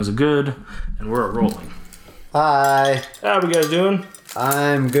Is it good? And we're rolling. Hi. How are you guys doing?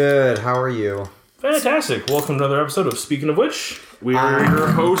 I'm good. How are you? Fantastic. Welcome to another episode of Speaking of Which. We are your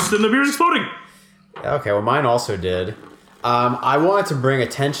hosts and the beer's exploding. Okay, well mine also did. I wanted to bring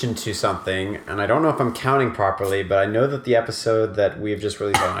attention to something, and I don't know if I'm counting properly, but I know that the episode that we've just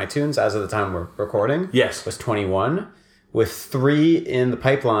released on iTunes, as of the time we're recording, Yes. was 21. With 3 in the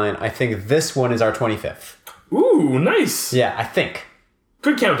pipeline, I think this one is our 25th. Ooh, nice. Yeah, I think.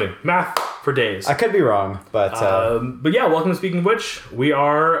 Good counting. Math for days. I could be wrong, but But yeah, welcome to Speaking of Which. We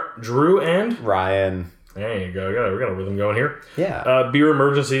are Drew and... Ryan. There you go. We got a rhythm going here. Yeah. Beer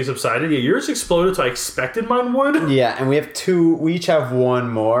emergency subsided. Yeah, yours exploded, so I expected mine would. Yeah, and we have 2. We each have 1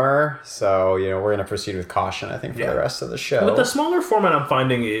 more, so we're going to proceed with caution, I think, for the rest of the show. But the smaller format I'm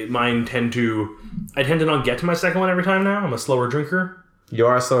finding, I tend to not get to my second one every time now. I'm a slower drinker. You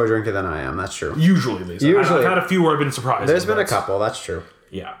are a slower drinker than I am, that's true. Usually, at least. I've had a few where I've been surprised. There's been a couple, that's true.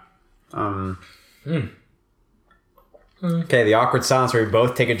 Yeah. Okay, the awkward silence where we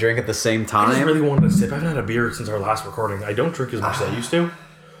both take a drink at the same I just time. really wanted to sip. I haven't had a beer since our last recording. I don't drink as much as I used to.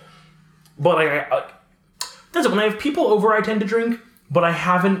 But that's it. When I have people over, I tend to drink. But I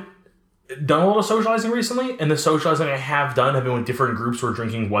haven't done a lot of socializing recently. And the socializing I have done have been with different groups where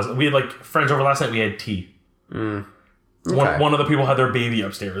drinking wasn't. We had friends over last night. We had tea. Okay. One of the people had their baby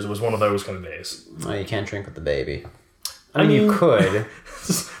upstairs. It was one of those kind of days. Oh, you can't drink with the baby. I mean, you could.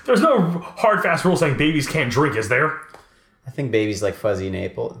 There's no hard, fast rule saying babies can't drink, is there? I think babies like fuzzy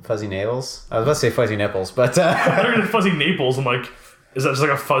navels. I was about to say fuzzy nipples, but... I don't fuzzy Naples. I'm like, is that just like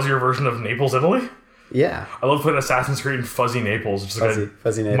a fuzzier version of Naples, Italy? Yeah. I love playing Assassin's Creed in Fuzzy Naples. It's just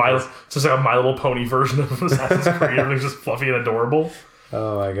Fuzzy Naples. It's just like a My Little Pony version of Assassin's Creed. Everything's just fluffy and adorable.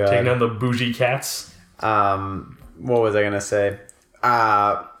 Oh my god. Taking down the bougie cats. What was I going to say?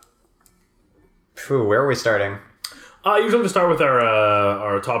 Where are we starting? Usually to start with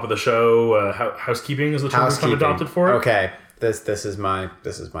our top of the show. Housekeeping is the term we've kind of adopted for it. Okay. This is my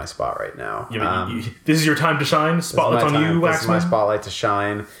spot right now. This is your time to shine. Spotlight's on you, Waxman. This is my spotlight to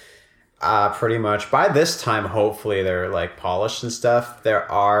shine. Pretty much. By this time, hopefully they're polished and stuff. There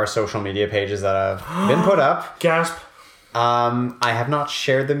are social media pages that have been put up. Gasp. I have not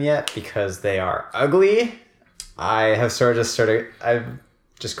shared them yet because they are ugly. I have I've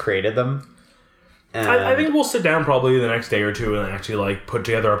just created them. I think we'll sit down probably the next day or two and actually put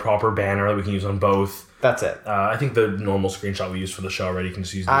together a proper banner that we can use on both. That's it. I think the normal screenshot we used for the show already can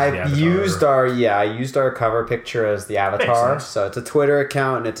just use as the avatar. I used our cover picture as the avatar. So it's a Twitter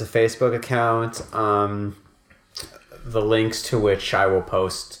account and it's a Facebook account. The links to which I will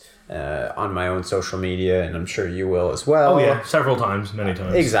post on my own social media, and I'm sure you will as well. Oh yeah, several times, many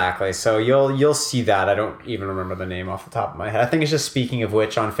times. Exactly. So you'll see that. I don't even remember the name off the top of my head. I think it's just Speaking of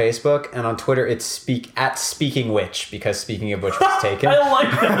Which on Facebook, and on Twitter it's Speaking Which, because Speaking of Which was taken. I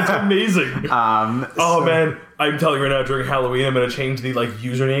like that. It's amazing. Man, I'm telling you right now, during Halloween, I'm going to change the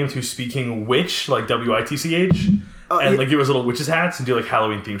username to Speaking Witch, WITCH. Give us little witches hats and do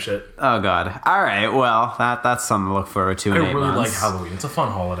Halloween theme shit. Oh god. All right. Well, that's something to look forward to. I really like Halloween. It's a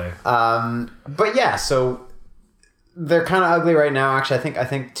fun holiday. But yeah, so they're kind of ugly right now. Actually, I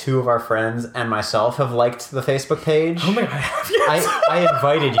think 2 of our friends and myself have liked the Facebook page. I don't think I have yet. I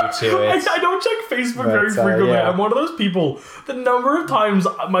invited you to it. I don't check Facebook very frequently. Yeah. I'm one of those people. The number of times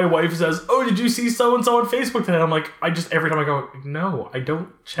my wife says, "Oh, did you see so and so on Facebook today?" I'm like, every time I go, "No, I don't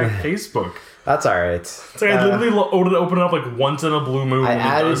check Facebook." That's all right. It's I literally open it up once in a blue moon. I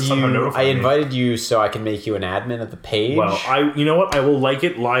added you. I invited me. you so I can make you an admin of the page. Well, you know what? I will like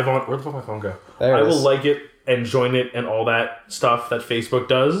it live on. Where the fuck did my phone go? I will like it and join it and all that stuff that Facebook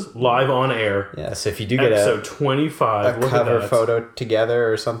does live on air. Yeah. So if you do get episode 25, a cover photo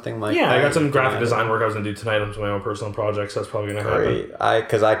together or something like that. Yeah, I got some graphic design work I was gonna do tonight on my own personal projects. So that's probably gonna happen. Great.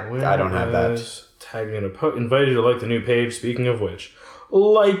 Because I don't have that. Tagging in invited to like the new page. Speaking of which,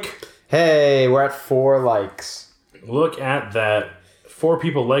 Hey, we're at 4 likes. Look at that. 4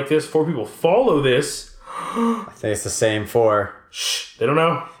 people like this. 4 people follow this. I think it's the same 4. Shh, they don't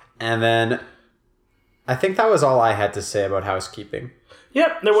know. And then I think that was all I had to say about housekeeping.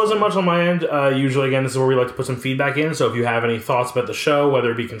 Yep, there wasn't much on my end. Usually, again, this is where we like to put some feedback in. So if you have any thoughts about the show,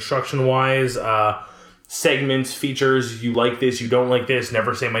 whether it be construction-wise, segments, features, you like this, you don't like this,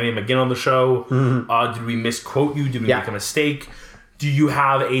 never say my name again on the show. Mm-hmm. Did we misquote you? Did we make a mistake? Do you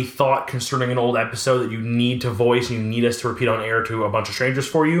have a thought concerning an old episode that you need to voice and you need us to repeat on air to a bunch of strangers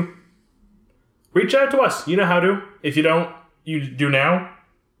for you? Reach out to us. You know how to. If you don't, you do now.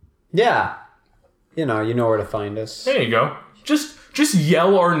 Yeah. You know where to find us. There you go. Just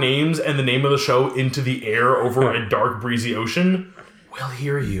yell our names and the name of the show into the air over a dark, breezy ocean. We'll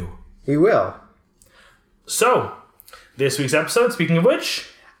hear you. We will. So, this week's episode, speaking of which...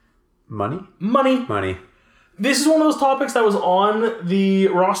 Money? Money. This is one of those topics that was on the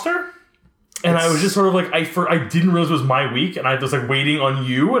roster. And I was just sort of like, I didn't realize it was my week. And I was like waiting on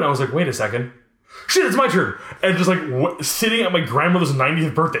you. And I was like, wait a second. Shit, it's my turn. And just like sitting at my grandmother's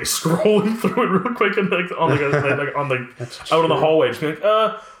 90th birthday, scrolling through it real quick and like on out in the hallway, just being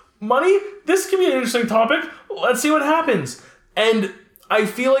like, money? This could be an interesting topic. Let's see what happens. And I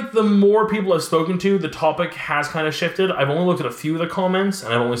feel like the more people I've spoken to, the topic has kind of shifted. I've only looked at a few of the comments,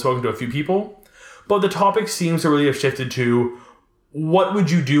 and I've only spoken to a few people. But the topic seems to really have shifted to, what would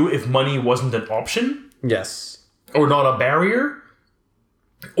you do if money wasn't an option? Yes. Or not a barrier?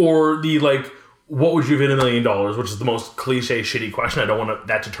 Or the, like, what would you have in $1 million? Which is the most cliche, shitty question I don't want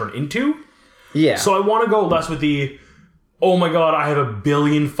that to turn into. Yeah. So I want to go less with the, oh my god, I have $1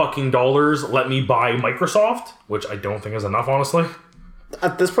 billion fucking dollars, let me buy Microsoft, which I don't think is enough, honestly.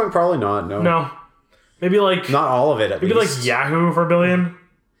 At this point, probably not, no. No. Maybe like... Not all of it, at least. Maybe like Yahoo for $1 billion?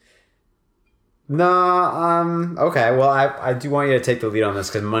 No, okay. Well, I do want you to take the lead on this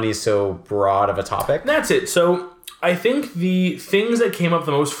because money is so broad of a topic. That's it. So I think the things that came up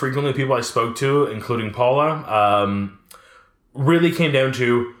the most frequently, people I spoke to, including Paula, really came down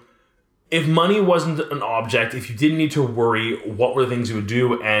to, if money wasn't an object, if you didn't need to worry, what were the things you would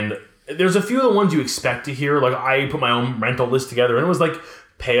do? And there's a few of the ones you expect to hear. Like, I put my own rental list together, and it was like,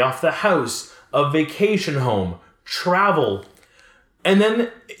 pay off the house, a vacation home, travel. And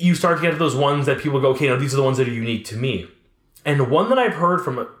then you start to get to those ones that people go, okay, now these are the ones that are unique to me. And one that I've heard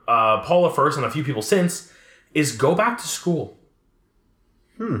from Paula first and a few people since is go back to school.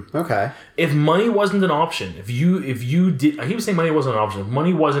 Okay. If money wasn't an option, if you did, I keep saying money wasn't an option. If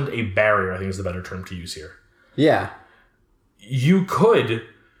money wasn't a barrier, I think is the better term to use here. Yeah. You could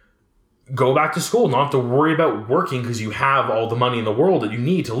go back to school, not have to worry about working because you have all the money in the world that you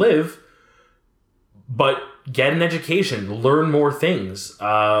need to live, but get an education, learn more things.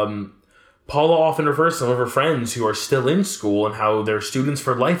 Paula often refers to some of her friends who are still in school and how they're students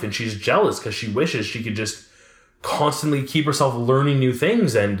for life, and she's jealous because she wishes she could just constantly keep herself learning new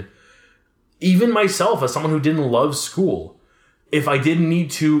things. And even myself, as someone who didn't love school, if I didn't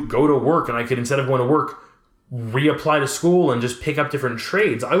need to go to work and I could, instead of going to work, reapply to school and just pick up different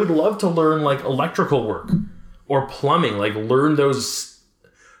trades, I would love to learn like electrical work or plumbing, like learn those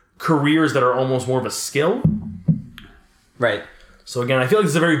careers that are almost more of a skill. Right. So again, I feel like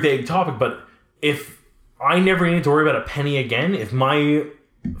this is a very vague topic, but if I never needed to worry about a penny again, if my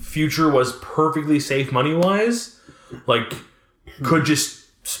future was perfectly safe money-wise, like could just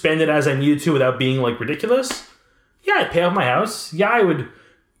spend it as I needed to without being like ridiculous, yeah, I'd pay off my house. Yeah, I would,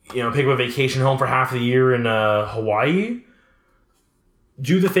 pick up a vacation home for half the year in Hawaii.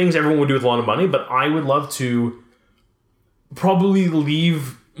 Do the things everyone would do with a lot of money, but I would love to probably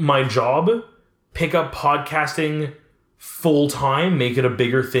leave my job, pick up podcasting full time, make it a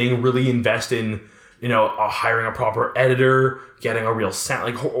bigger thing, really invest in, hiring a proper editor, getting a real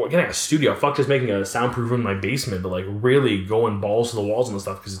sound, like getting a studio. Fuck just making a soundproof room in my basement, but like really going balls to the walls and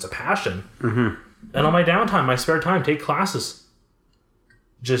stuff because it's a passion. Mm-hmm. And on my downtime, my spare time, take classes.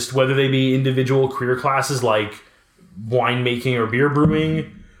 Just whether they be individual career classes like winemaking or beer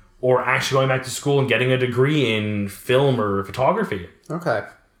brewing, or actually going back to school and getting a degree in film or photography. Okay.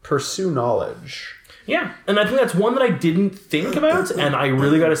 Pursue knowledge. Yeah, and I think that's one that I didn't think about, and I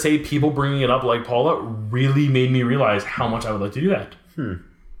really got to say, people bringing it up like Paula really made me realize how much I would like to do that.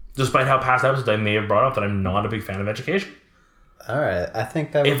 Despite how past episodes I may have brought up that I'm not a big fan of education. All right, I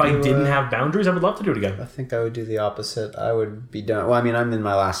think that if I didn't have boundaries, I would love to do it again. I think I would do the opposite. I would be done. Well, I mean, I'm in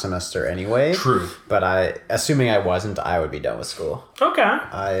my last semester anyway. True. But assuming I wasn't, I would be done with school. Okay.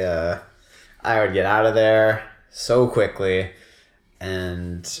 I would get out of there so quickly.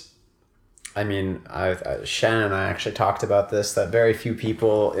 And I mean, Shannon and I actually talked about this, that very few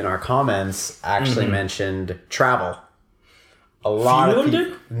people in our comments actually mentioned travel. A lot of people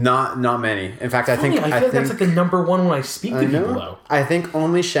did? Not many. In fact, I think that's like the number one when I speak to people, though. I think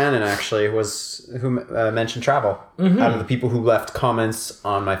only Shannon actually was who mentioned travel out of the people who left comments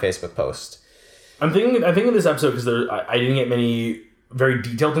on my Facebook post. I think in this episode, because I didn't get many very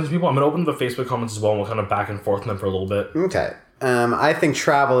detailed things from people, I'm going to open the Facebook comments as well, and we'll kind of back and forth on them for a little bit. Okay. I think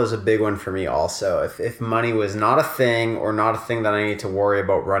travel is a big one for me also. If money was not a thing, or not a thing that I need to worry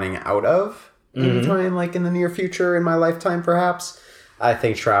about running out of anytime, like in the near future, in my lifetime perhaps, I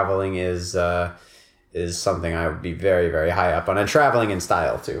think traveling is something I would be very, very high up on. And traveling in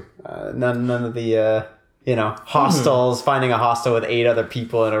style too. None of the hostels, finding a hostel with 8 other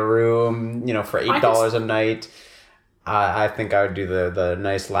people in a room, for $8 a night. I think I would do the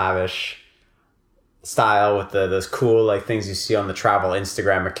nice lavish style with those cool like things you see on the travel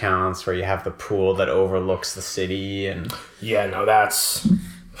Instagram accounts where you have the pool that overlooks the city. And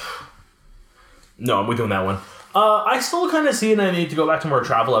No, I'm with you on that one. I still kind of see, and I need to go back to more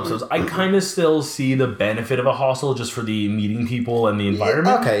travel episodes, I kind of still see the benefit of a hostel just for the meeting people and the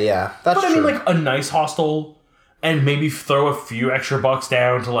environment. Okay, yeah. That's true. But I mean, like, a nice hostel and maybe throw a few extra bucks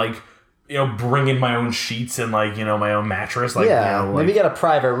down to, like, you know, bring in my own sheets and, like, you know, my own mattress. Like, yeah, you know, like, maybe get a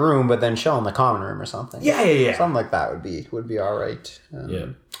private room, but then chill in the common room or something. Yeah. Something like that would be all right. Yeah.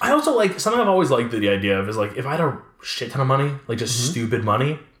 I also, like, something I've always liked the idea of is, like, if I had a shit ton of money, like, just stupid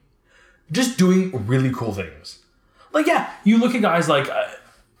money, just doing really cool things. Like, yeah, you look at guys like,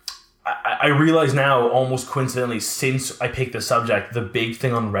 I realize now, almost coincidentally, since I picked this subject, the big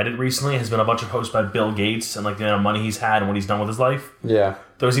thing on Reddit recently has been a bunch of posts about Bill Gates and, like, the amount of money he's had and what he's done with his life. Yeah.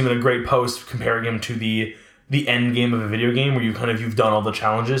 There was even a great post comparing him to the end game of a video game where you've done all the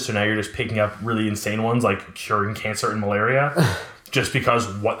challenges, so now you're just picking up really insane ones like curing cancer and malaria. Just because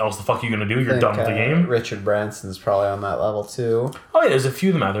what else the fuck are you going to do? You're done with the game. Richard Branson's probably on that level too. Oh yeah, there's a few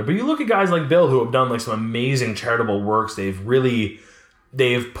of them out there. But you look at guys like Bill who have done like some amazing charitable works. They've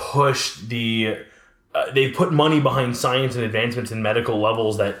pushed they've put money behind science and advancements in medical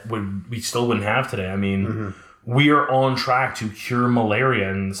levels that we still wouldn't have today. I mean, we are on track to cure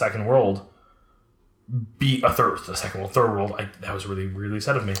malaria in the second world. Third world. That was really, really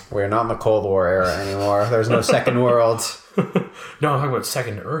sad of me. We're not in the Cold War era anymore. There's no second world. No, I'm talking about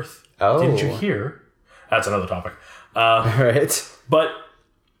second Earth. Oh. Didn't you hear? That's another topic. Right. But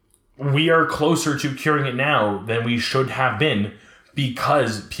we are closer to curing it now than we should have been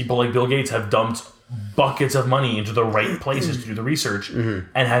because people like Bill Gates have dumped buckets of money into the right places to do the research and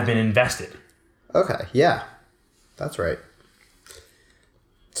have been invested. Okay, yeah. That's right.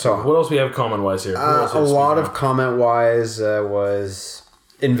 So what else we have comment-wise here? A lot of comment-wise was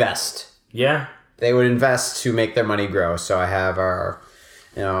invest. Yeah. They would invest to make their money grow. So I have our,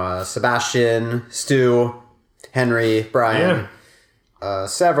 Sebastian, Stu, Henry, Brian. Yeah.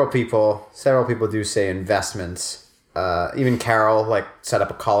 Several people do say investments. Even Carol, like, set up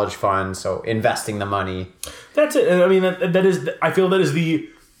a college fund, so investing the money. That's it. I mean, that is. I feel that is the.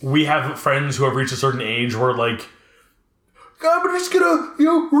 We have friends who have reached a certain age where, like, I'm just gonna,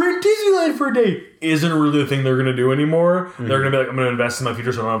 rent Disneyland for a day. Isn't really the thing they're gonna do anymore. Mm-hmm. They're gonna be like, I'm gonna invest in my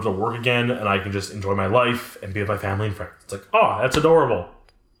future so I don't have to work again and I can just enjoy my life and be with my family and friends. It's like, oh, that's adorable.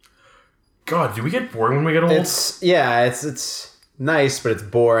 God, do we get boring when we get old? It's nice, but it's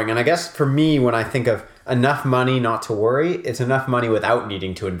boring. And I guess for me, when I think of enough money not to worry, it's enough money without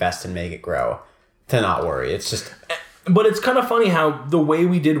needing to invest and make it grow to not worry. It's just... But it's kind of funny how the way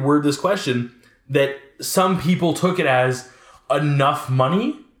we did word this question, that some people took it as enough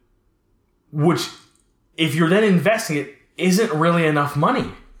money, which if you're then investing it, isn't really enough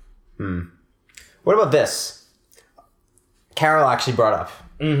money. What about this? Carol actually brought up,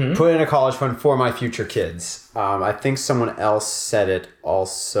 put in a college fund for my future kids. I think someone else said it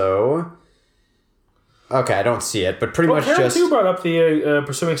also. Okay, I don't see it, but pretty much Carol just... too brought up the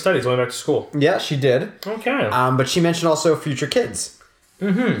pursuing studies, going back to school. Yeah, she did. Okay. But she mentioned also future kids.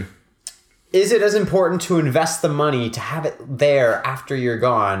 Is it as important to invest the money to have it there after you're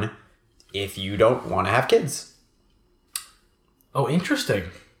gone if you don't want to have kids? Oh, interesting.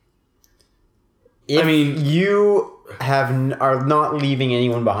 If you are not leaving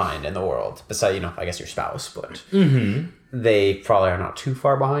anyone behind in the world, besides, I guess your spouse, but they probably are not too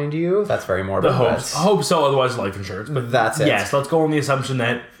far behind you. That's very morbid. I hope so, otherwise life insurance. But that's it. Yes, let's go on the assumption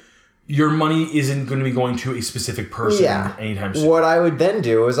that your money isn't going to be going to a specific person anytime soon. What I would then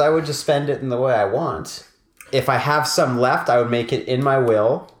do is I would just spend it in the way I want. If I have some left, I would make it in my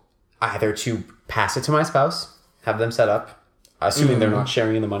will, either to pass it to my spouse, have them set up, assuming they're not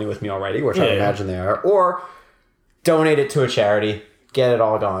sharing the money with me already, which I imagine they are, or donate it to a charity, get it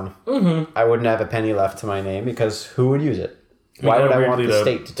all gone. I wouldn't have a penny left to my name because who would use it? Why would I want the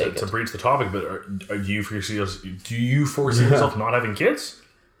state to take it? To breach the topic, but do you foresee yourself not having kids?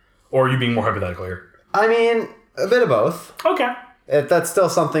 Or are you being more hypothetical here? I mean, a bit of both. Okay. That's still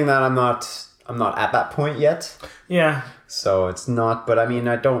something that I'm not at that point yet. Yeah. So it's not, but I mean,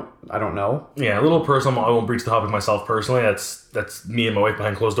 I don't know. Yeah, a little personal. I won't breach the topic myself personally. That's me and my wife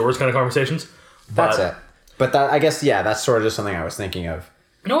behind closed doors kind of conversations. That's it. But that, I guess, that's sort of just something I was thinking of.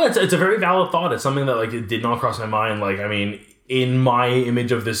 No, it's a very valid thought. It's something that, like, it did not cross my mind. Like, I mean, in my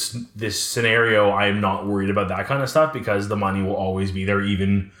image of this scenario, I'm not worried about that kind of stuff because the money will always be there,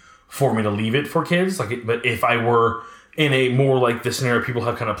 even for me to leave it for kids. But if I were in a more like the scenario people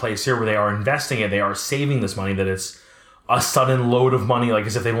have kind of placed here, where they are investing it, they are saving this money, that it's a sudden load of money, like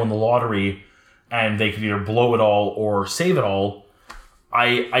as if they won the lottery, and they could either blow it all or save it all.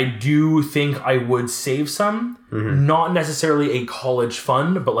 I do think I would save some, not necessarily a college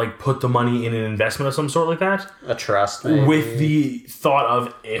fund, but like put the money in an investment of some sort like that. A trust, maybe. With the thought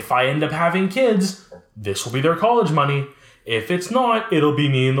of, if I end up having kids, this will be their college money. If it's not, it'll be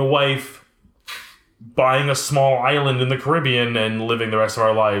me and the wife buying a small island in the Caribbean and living the rest of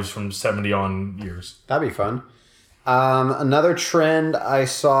our lives from 70 on years. That'd be fun. Another trend I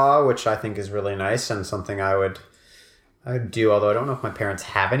saw, which I think is really nice and something I would do, although I don't know if my parents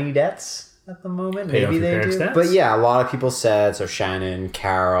have any debts at the moment. Maybe they do. Debts? But yeah, a lot of people said, so Shannon,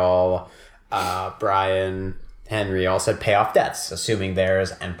 Carol, Brian, Henry all said pay off debts, assuming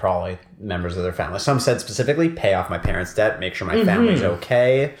theirs and probably members of their family. Some said specifically pay off my parents' debt, make sure my family's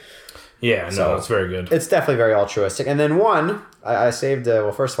okay. Yeah, no, it's very good. It's definitely very altruistic. And then one, I saved,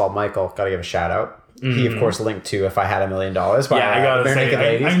 well, first of all, Michael, got to give a shout out. He, of course, linked to If I Had $1 Million. Yeah, I gotta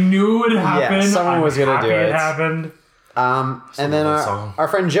say, I knew it would happen. Yeah, someone was going to do it. It happened. And then our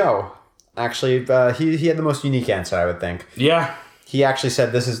friend Joe, actually, he had the most unique answer, I would think. Yeah. He actually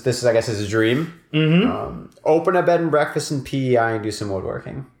said this is I guess his dream. Open a bed and breakfast in PEI and do some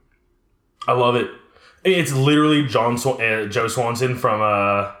woodworking. I love it. It's literally Joe Swanson from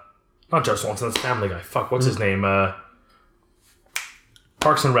not Joe Swanson, that's Family Guy. Fuck, what's his name?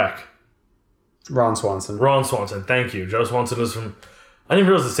 Parks and Rec. Ron Swanson. Thank you. Joe Swanson is from. I didn't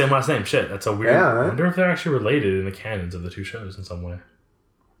realize the same last name. Shit, that's a weird. Yeah, right? I wonder if they're actually related in the canons of the two shows in some way.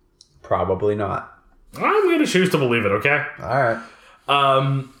 Probably not. I'm going to choose to believe it. Okay. All right.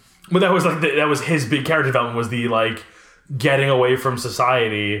 But that was that was his big character development, was the like getting away from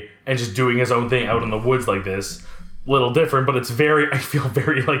society and just doing his own thing out in the woods like this. Little different, but it's very. I feel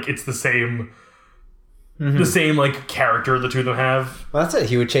very like it's the same. The same like character the two of them have. Well, that's it.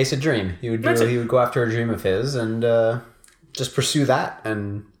 He would chase a dream. He would go after a dream of his and just pursue that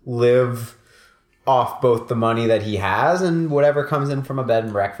and live off both the money that he has and whatever comes in from a bed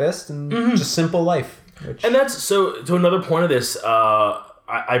and breakfast and just simple life. And that's so. To another point of this,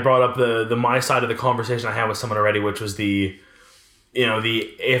 I brought up the my side of the conversation I had with someone already, which was the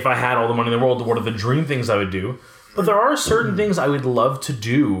if I had all the money in the world, what are the dream things I would do? But there are certain things I would love to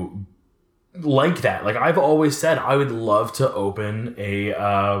do. Like that. Like I've always said, I would love to open a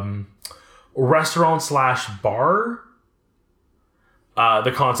restaurant/bar.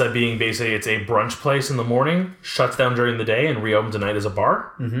 The concept being basically it's a brunch place in the morning, shuts down during the day, and reopens at night as a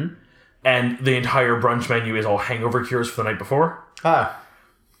bar. And the entire brunch menu is all hangover cures for the night before. Pick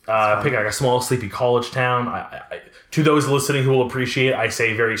like a small, sleepy college town. I to those listening who will appreciate, I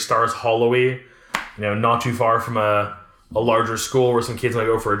say very Stars Hollow-y. Not too far from a larger school where some kids might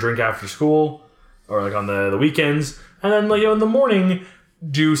go for a drink after school or like on the weekends, and then in the morning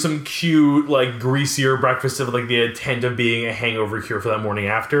do some cute like greasier breakfast of like the intent of being a hangover cure for that morning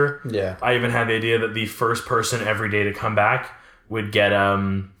after. Yeah, I even had the idea that the first person every day to come back would get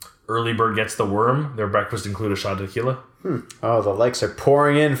early bird gets the worm. Their breakfast include a shot of tequila. Oh, the likes are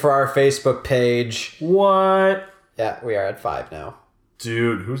pouring in for our Facebook page. What? Yeah, we are at 5 now.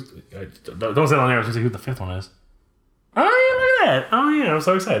 Dude, don't say it on there. I was gonna say who the fifth one is. Oh, yeah, look at that. Oh, yeah, I'm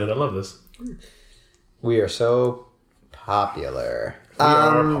so excited. I love this. We are so popular. We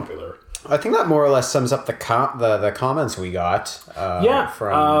are popular. I think that more or less sums up the comments we got.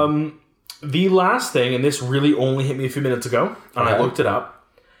 From the last thing, and this really only hit me a few minutes ago, and I looked it up.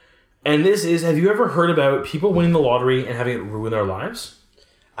 And this is, have you ever heard about people winning the lottery and having it ruin their lives?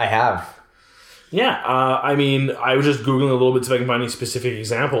 I have. Yeah, I mean, I was just Googling a little bit so I can find any specific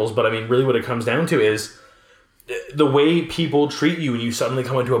examples, but I mean, really what it comes down to is the way people treat you when you suddenly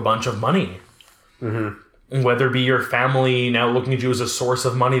come into a bunch of money. Whether it be your family now looking at you as a source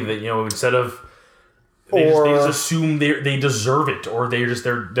of money that, instead of... They just assume they deserve it, or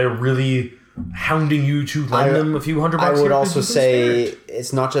they're really hounding you to lend them a few $100. I would also say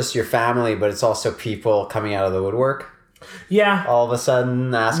it's not just your family, but it's also people coming out of the woodwork. Yeah. All of a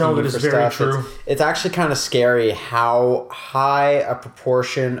sudden asking you for stuff. True. It's actually kind of scary how high a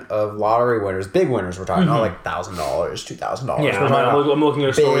proportion of lottery winners, big winners we're talking, not like $1,000, $2,000. Yeah, I'm looking at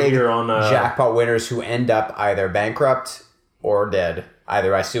a story here on... jackpot winners who end up either bankrupt or dead, either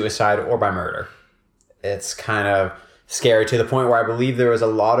by suicide or by murder. It's kind of scary to the point where I believe there was a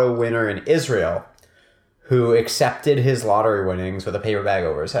lotto winner in Israel who accepted his lottery winnings with a paper bag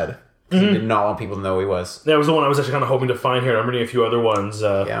over his head. He did not want people to know who he was. That was the one I was actually kind of hoping to find here. I'm reading a few other ones.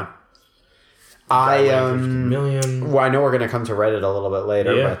 Yeah. Well, I know we're going to come to Reddit a little bit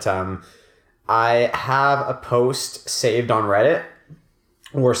later, but I have a post saved on Reddit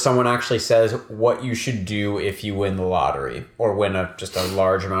where someone actually says what you should do if you win the lottery or win just a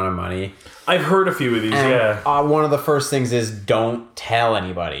large amount of money. I've heard a few of these, One of the first things is don't tell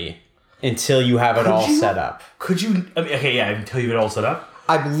anybody. until you have it all set up. Could you? I mean, okay, yeah, until you have it all set up.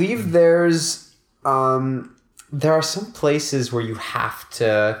 I believe there are some places where you have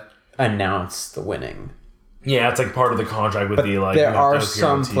to announce the winning. Yeah, it's like part of the contract with the like. There are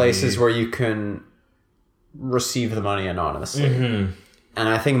some places where you can receive the money anonymously, and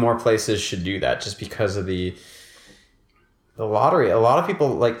I think more places should do that just because of the lottery. A lot of people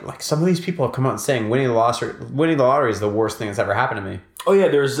like some of these people have come out and saying winning the lottery is the worst thing that's ever happened to me. Oh yeah,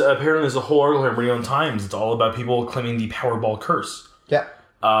 there's a whole article here in Radio Times. It's all about people claiming the Powerball curse. Yeah.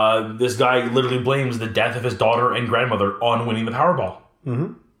 This guy literally blames the death of his daughter and grandmother on winning the Powerball.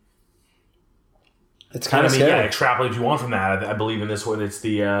 Mm-hmm. It's kind of scary. Yeah, extrapolate if you want from that. I believe in this one, it's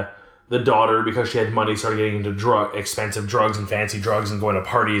the daughter, because she had money, started getting into expensive drugs and fancy drugs and going to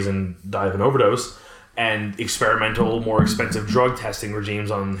parties and died of an overdose. And experimental, more expensive drug testing regimes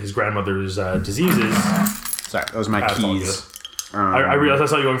on his grandmother's diseases. Sorry, those are my keys. I realized I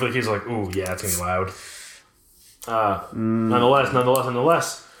saw you going for the keys. I was like, ooh, yeah, it's going to be loud.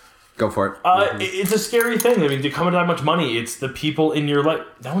 Nonetheless. Go for it. It's a scary thing. I mean, to come into that much money, it's the people in your life.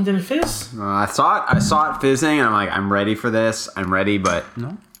 That one didn't fizz? I saw it fizzing, and I'm like, I'm ready for this. I'm ready, but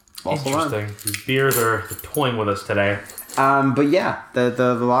no. Interesting. These beers are toying with us today. But yeah,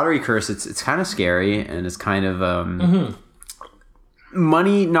 the lottery curse, it's kind of scary, and it's kind of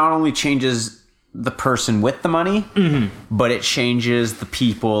money not only changes the person with the money, but it changes the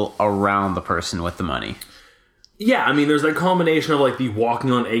people around the person with the money. Yeah, I mean, there's that combination of like the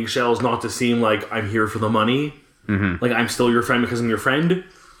walking on eggshells, not to seem like I'm here for the money, like I'm still your friend because I'm your friend.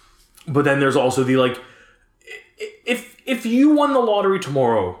 But then there's also the like, if you won the lottery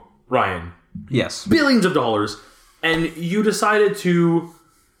tomorrow, Ryan, yes, billions of dollars, and you decided to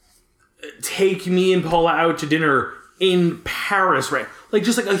take me and Paula out to dinner in Paris, right? Like,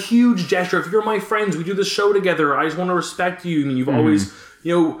 just like a huge gesture. If you're my friends, we do this show together. I just want to respect you. I mean, you've always,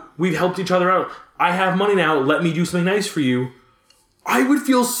 we've helped each other out. I have money now. Let me do something nice for you. I would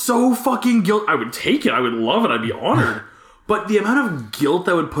feel so fucking guilt. I would take it. I would love it. I'd be honored. But the amount of guilt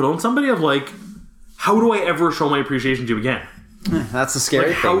that would put on somebody of like, how do I ever show my appreciation to you again? That's the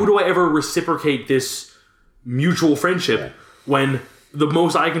scary thing. How do I ever reciprocate this mutual friendship when the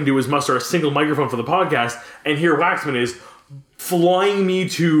most I can do is muster a single microphone for the podcast, and here Waxman is flying me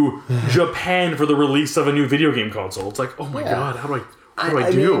to Japan for the release of a new video game console. It's like, oh my god, how do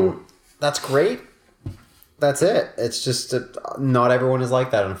I do? Mean, that's great. That's it. It's just not everyone is like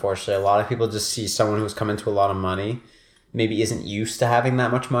that, unfortunately. A lot of people just see someone who's come into a lot of money, maybe isn't used to having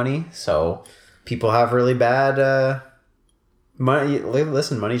that much money, so people have really bad money.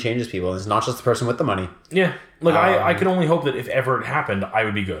 Listen, money changes people. It's not just the person with the money. Yeah. Like, I can only hope that if ever it happened, I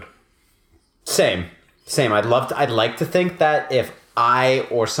would be good. Same. I'd like to think that if I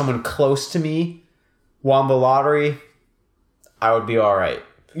or someone close to me won the lottery, I would be all right.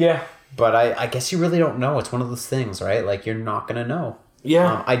 Yeah. But I guess you really don't know. It's one of those things, right? Like, you're not going to know.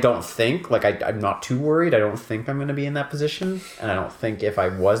 Yeah. I don't think, like, I'm not too worried. I don't think I'm going to be in that position. And I don't think if I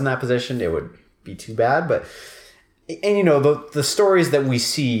was in that position, it would be too bad. But, and the stories that we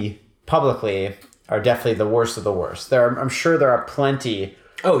see publicly are definitely the worst of the worst. I'm sure there are plenty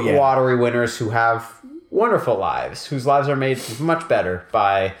lottery winners who have wonderful lives, whose lives are made much better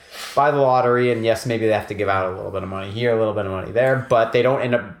by the lottery. And yes, maybe they have to give out a little bit of money here, a little bit of money there, but they don't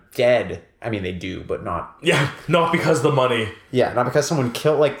end up dead. I mean, they do, but not... Yeah, not because of the money. Yeah, not because someone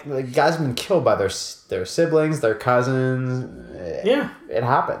killed... Like guys have been killed by their siblings, their cousins. Yeah. It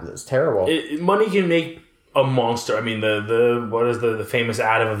happens. It's terrible. Money can make a monster. I mean, what is the famous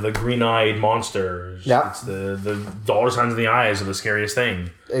ad of the green-eyed monster? Yeah. It's the dollar signs in the eyes are the scariest thing.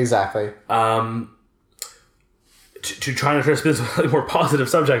 Exactly. To try and address this with a more positive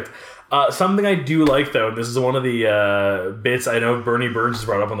subject... something I do like, though, this is one of the bits I know Bernie Burns has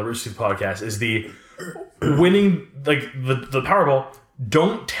brought up on the Rooster Teeth podcast, is the winning, like, the Powerball,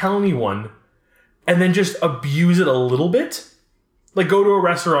 don't tell anyone, and then just abuse it a little bit. Like, go to a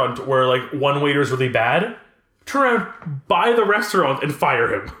restaurant where, like, one waiter's really bad, turn around, buy the restaurant, and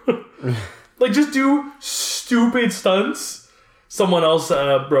fire him. Like, just do stupid stunts. Someone else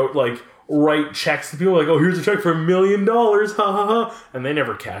wrote, like, write checks to people like, oh, here's a check for $1 million, ha ha ha, and they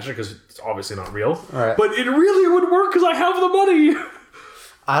never cash it because it's obviously not real. Right. But it really would work because I have the money.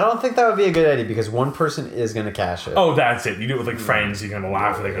 I don't think that would be a good idea because one person is going to cash it. Oh, that's it. You do it with like friends, you kind of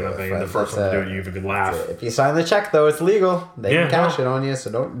laugh at that kind of thing. And the first one to do it, you have a good laugh. If you sign the check, though, it's legal. They can cash it on you,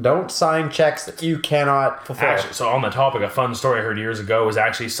 so don't sign checks that you cannot fulfill. Actually, so on the topic, a fun story I heard years ago was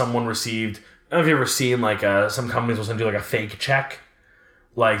actually someone received. I don't know if you've ever seen like some companies will send you like a fake check.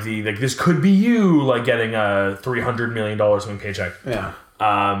 Like this could be you, like getting a $300 million something paycheck. Yeah.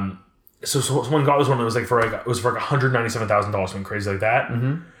 So someone got this one that was like for $197,000 something crazy like that.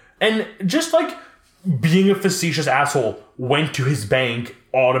 Mm-hmm. And just like being a facetious asshole, went to his bank,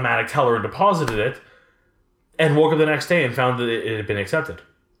 automatic teller, and deposited it, and woke up the next day and found that it had been accepted.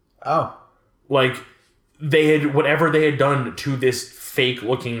 Oh. Like, whatever they had done to this fake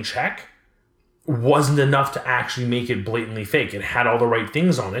looking check wasn't enough to actually make it blatantly fake. It had all the right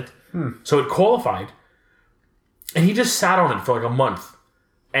things on it. So it qualified. And he just sat on it for like a month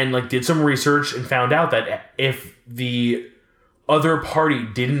and like did some research and found out that if the other party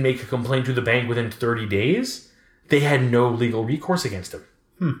didn't make a complaint to the bank within 30 days, they had no legal recourse against him.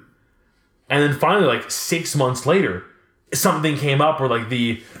 And then finally, like 6 months later, something came up where like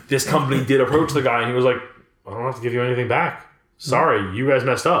this company did approach the guy and he was like, I don't have to give you anything back. Sorry, you guys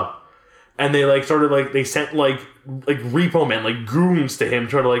messed up. And they like started like, they sent like repo men, like goons to him,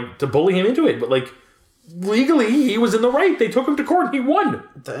 trying to bully him into it. But like legally, he was in the right. They took him to court and he won.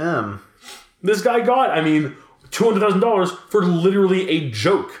 Damn. This guy got, $200,000 for literally a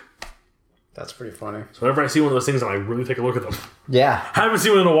joke. That's pretty funny. So whenever I see one of those things, I really take a look at them. Yeah. I haven't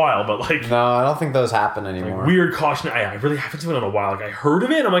seen one in a while, but like... No, I don't think those happen anymore. Weird caution. I really haven't seen one in a while. Like, I heard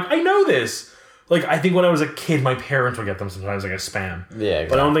of it, and I'm like, I know this. Like, I think when I was a kid, my parents would get them sometimes, like a spam. Yeah, exactly.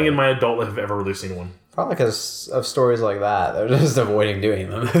 But I don't think in my adult life I've ever really seen one. Probably because of stories like that. They're just avoiding doing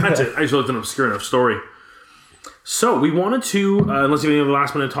them. That's it. I just looked an obscure enough story. So, we wanted to, unless you have any other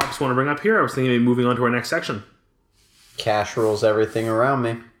last minute topics you want to bring up here, I was thinking of moving on to our next section. Cash rules everything around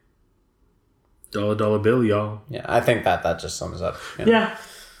me. Dollar bill, y'all. Yeah, I think that just sums up. Yeah.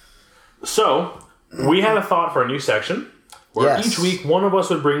 So, we had a thought for a new section where each week one of us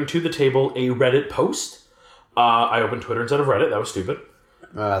would bring to the table a Reddit post. I opened Twitter instead of Reddit. That was stupid.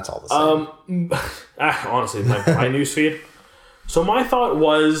 That's all the same. Honestly, my newsfeed. So my thought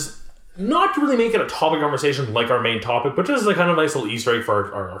was not to really make it a topic conversation like our main topic, but just a kind of nice little Easter egg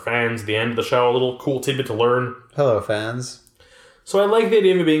for our fans at the end of the show, a little cool tidbit to learn. Hello, fans. So I like the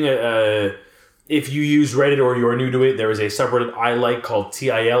idea of it being if you use Reddit or you're new to it, there is a subreddit I like called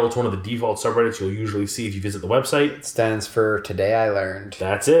TIL. It's one of the default subreddits you'll usually see if you visit the website. It stands for Today I Learned.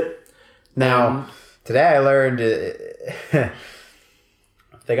 That's it. Now, Today I Learned, they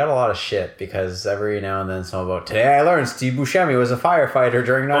got a lot of shit because every now and then someone about, Today I learned Steve Buscemi was a firefighter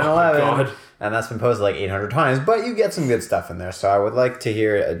during 9/11. Oh, God. And that's been posted like 800 times, but you get some good stuff in there. So I would like to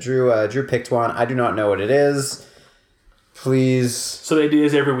hear it. Drew picked one. I do not know what it is. Please. So the idea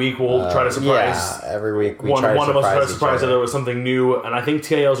is every week we'll try to surprise. Yeah, every week one of us try to surprise that it was something new, and I think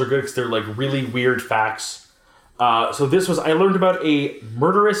TILs are good because they're like really weird facts. So this was, I learned about a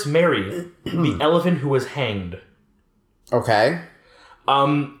murderous Mary, the elephant who was hanged. Okay.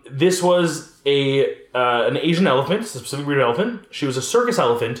 This was an Asian elephant, a specific breed of elephant. She was a circus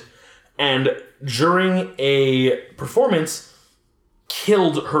elephant, and during a performance,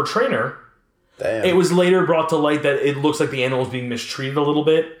 killed her trainer. Damn. It was later brought to light that it looks like the animal was being mistreated a little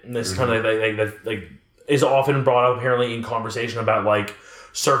bit, and this kind of like is often brought up apparently in conversation about like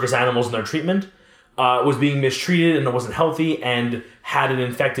circus animals and their treatment. Was being mistreated and it wasn't healthy and had an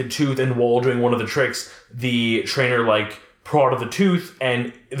infected tooth, and while doing one of the tricks, the trainer like prodded the tooth,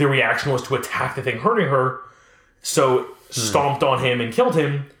 and the reaction was to attack the thing hurting her, so stomped on him and killed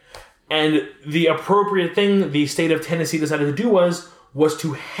him. And the appropriate thing the state of Tennessee decided to do was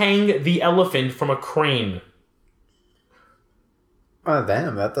to hang the elephant from a crane. Oh,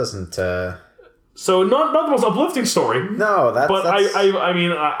 damn, that doesn't... So, not the most uplifting story. No, that's... But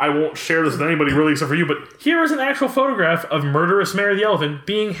I won't share this with anybody really except for you, but here is an actual photograph of murderous Mary the elephant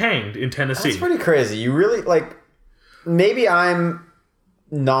being hanged in Tennessee. That's pretty crazy. You really, like... Maybe I'm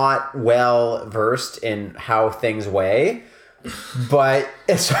not well versed in how things weigh, but...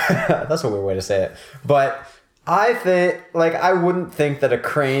 that's a weird way to say it. But... I think, like, I wouldn't think that a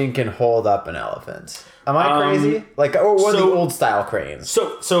crane can hold up an elephant. Am I crazy? Like, the old style cranes.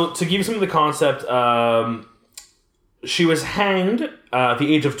 So to give you some of the concept, she was hanged at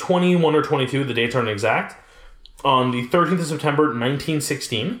the age of 21 or 22, the dates aren't exact, on the 13th of September,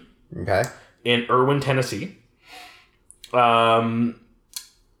 1916. Okay. In Irwin, Tennessee. Here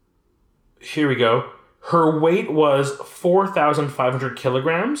we go. Her weight was 4,500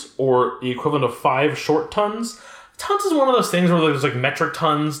 kilograms, or the equivalent of 5 short tons. Tons is one of those things where there's like metric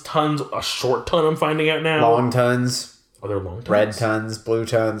tons, a short ton I'm finding out now. Long tons. Are there long tons? Red tons, blue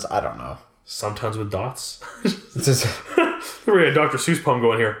tons, I don't know. Some tons with dots. It's just... We got a Dr. Seuss poem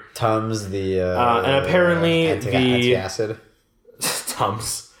going here. Tums, the... and apparently antacid.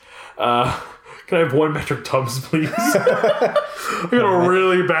 Tums. Can I have 1 metric Tums, please? I got a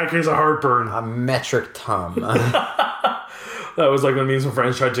really bad case of heartburn. A metric tum. That was like when me and some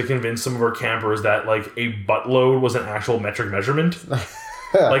friends tried to convince some of our campers that like a buttload was an actual metric measurement.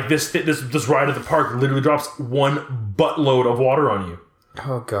 Like this ride at the park literally drops 1 buttload of water on you.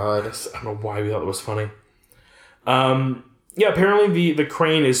 Oh, God. I don't know why we thought it was funny. Yeah, apparently the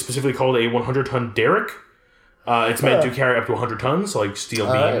crane is specifically called a 100-ton derrick. It's meant to carry up to 100 tons, so like steel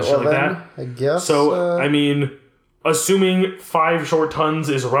beams and shit like that. I guess. So, I mean, assuming 5 short tons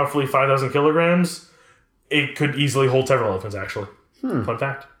is roughly 5,000 kilograms, it could easily hold several elephants, actually. Fun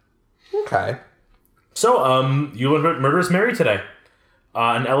fact. Okay. So, you learned about Murderous Mary today.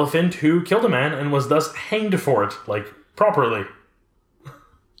 An elephant who killed a man and was thus hanged for it, like, properly.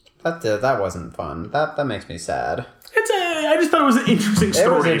 That wasn't fun. That makes me sad. I just thought it was an interesting story.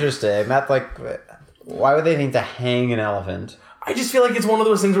 It was interesting. That, like, why would they need to hang an elephant? I just feel like it's one of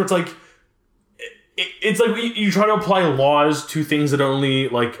those things where it's like, it's like you try to apply laws to things that only,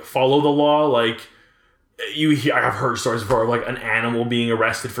 like, follow the law. Like, I've heard stories before of, like, an animal being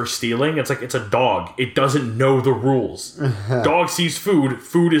arrested for stealing. It's like, it's a dog. It doesn't know the rules. Dog sees food.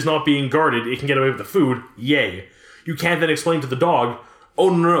 Food is not being guarded. It can get away with the food. Yay. You can't then explain to the dog, oh,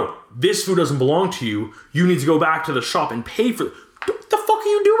 no. This food doesn't belong to you. You need to go back to the shop and pay for it. What the fuck are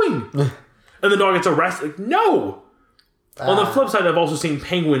you doing? And the dog gets arrested. Like, no! On the flip side, I've also seen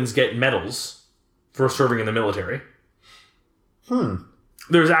penguins get medals for serving in the military.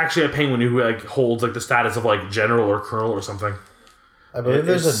 There's actually a penguin who like holds like the status of like general or colonel or something. I believe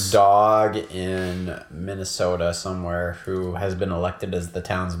there's a dog in Minnesota somewhere who has been elected as the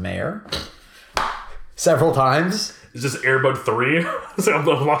town's mayor several times. Is this Air Bud 3? I've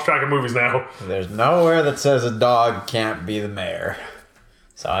lost track of movies now. There's nowhere that says a dog can't be the mayor.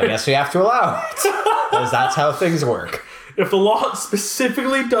 So I guess we have to allow it. Because that's how things work. If the law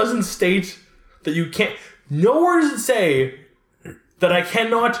specifically doesn't state that you can't... Nowhere does it say that I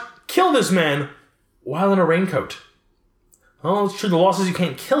cannot kill this man while in a raincoat. Well, it's true, the law says you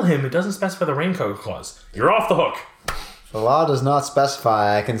can't kill him. It doesn't specify the raincoat clause. You're off the hook. The law does not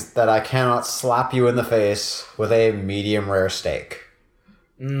specify that I cannot slap you in the face with a medium rare steak.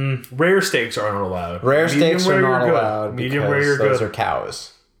 Rare steaks aren't allowed. Rare steaks are not allowed Medium rare, you're those good. are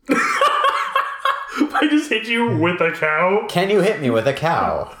cows. I just hit you with a cow. Can you hit me with a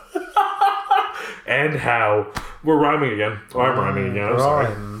cow? And how? We're rhyming again. Oh, I'm rhyming again. I'm sorry.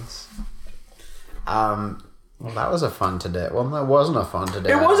 Rhymes. Well, that was a fun today. Well, that wasn't a fun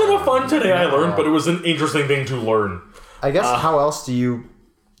today. It wasn't a fun today, I learned, but it was an interesting thing to learn. I guess how else do you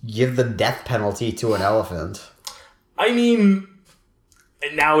give the death penalty to an elephant? I mean,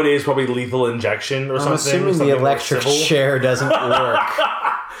 nowadays probably lethal injection or something. I'm assuming the electric chair doesn't work.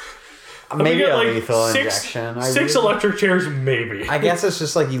 Maybe a lethal injection. Six electric chairs, maybe. I guess it's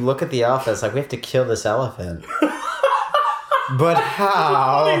just like you look at the elephant, it's like, we have to kill this elephant. But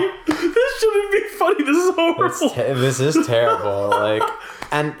how? This shouldn't be funny. This is horrible. This is terrible. Like,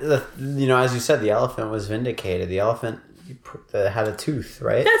 and as you said, the elephant was vindicated. The elephant had a tooth,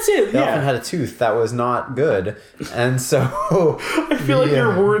 right? That's it. The elephant had a tooth that was not good, and so I feel like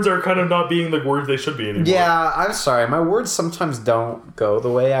your words are kind of not being the words they should be anymore. Yeah, I'm sorry. My words sometimes don't go the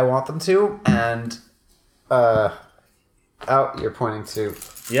way I want them to, and you're pointing to.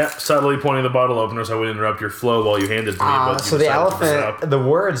 Yeah, subtly pointing the bottle opener so I would interrupt your flow while you handed it to me. But So the elephant, the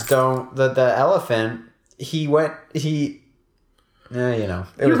words don't. The elephant, you're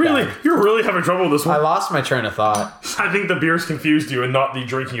really having trouble with this one. I lost my train of thought. I think the beer's confused you and not the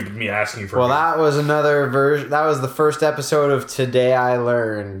drinking of me asking for. Well, that was another version. That was the first episode of Today I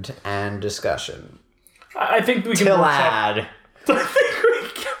Learned and discussion. I think we can. Lad.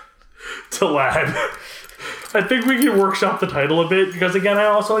 I think we can workshop the title a bit because again, I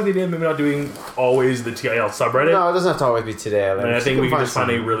also like the idea of maybe not doing always the TIL subreddit. No, it doesn't have to always be Today I Learned. And I think we can just find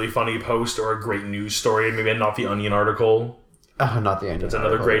a really funny post or a great news story, maybe not the Onion article. Oh, not the Onion. It's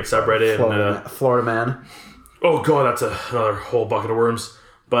another great subreddit. Florida Man. Oh god, that's another whole bucket of worms.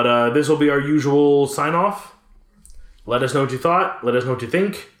 But this will be our usual sign off. Let us know what you thought. Let us know what you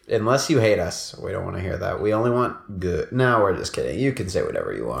think. Unless you hate us, we don't want to hear that. We only want good. No, we're just kidding. You can say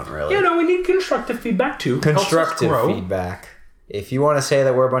whatever you want, really. Yeah, no, we need constructive feedback too. Constructive feedback. If you want to say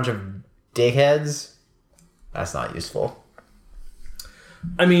that we're a bunch of dickheads, that's not useful.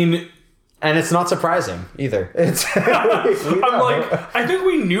 I mean, and it's not surprising either. It's I think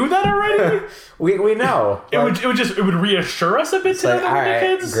we knew that already. we know. It would reassure us a bit to know that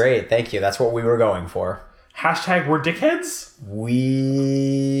we're dickheads. Great, thank you. That's what we were going for. Hashtag we're dickheads?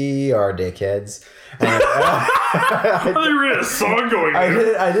 We are dickheads. And, I thought you had a song going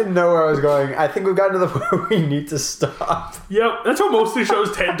I didn't know where I was going. I think we've gotten to the point where we need to stop. Yep, that's how most of these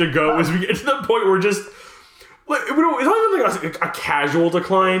shows tend to go, is we get to the point where just... Like, it's not even like a casual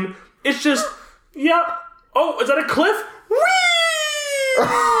decline. It's just, yep. Oh, is that a cliff? Whee!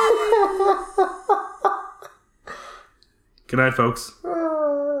 Good night, folks.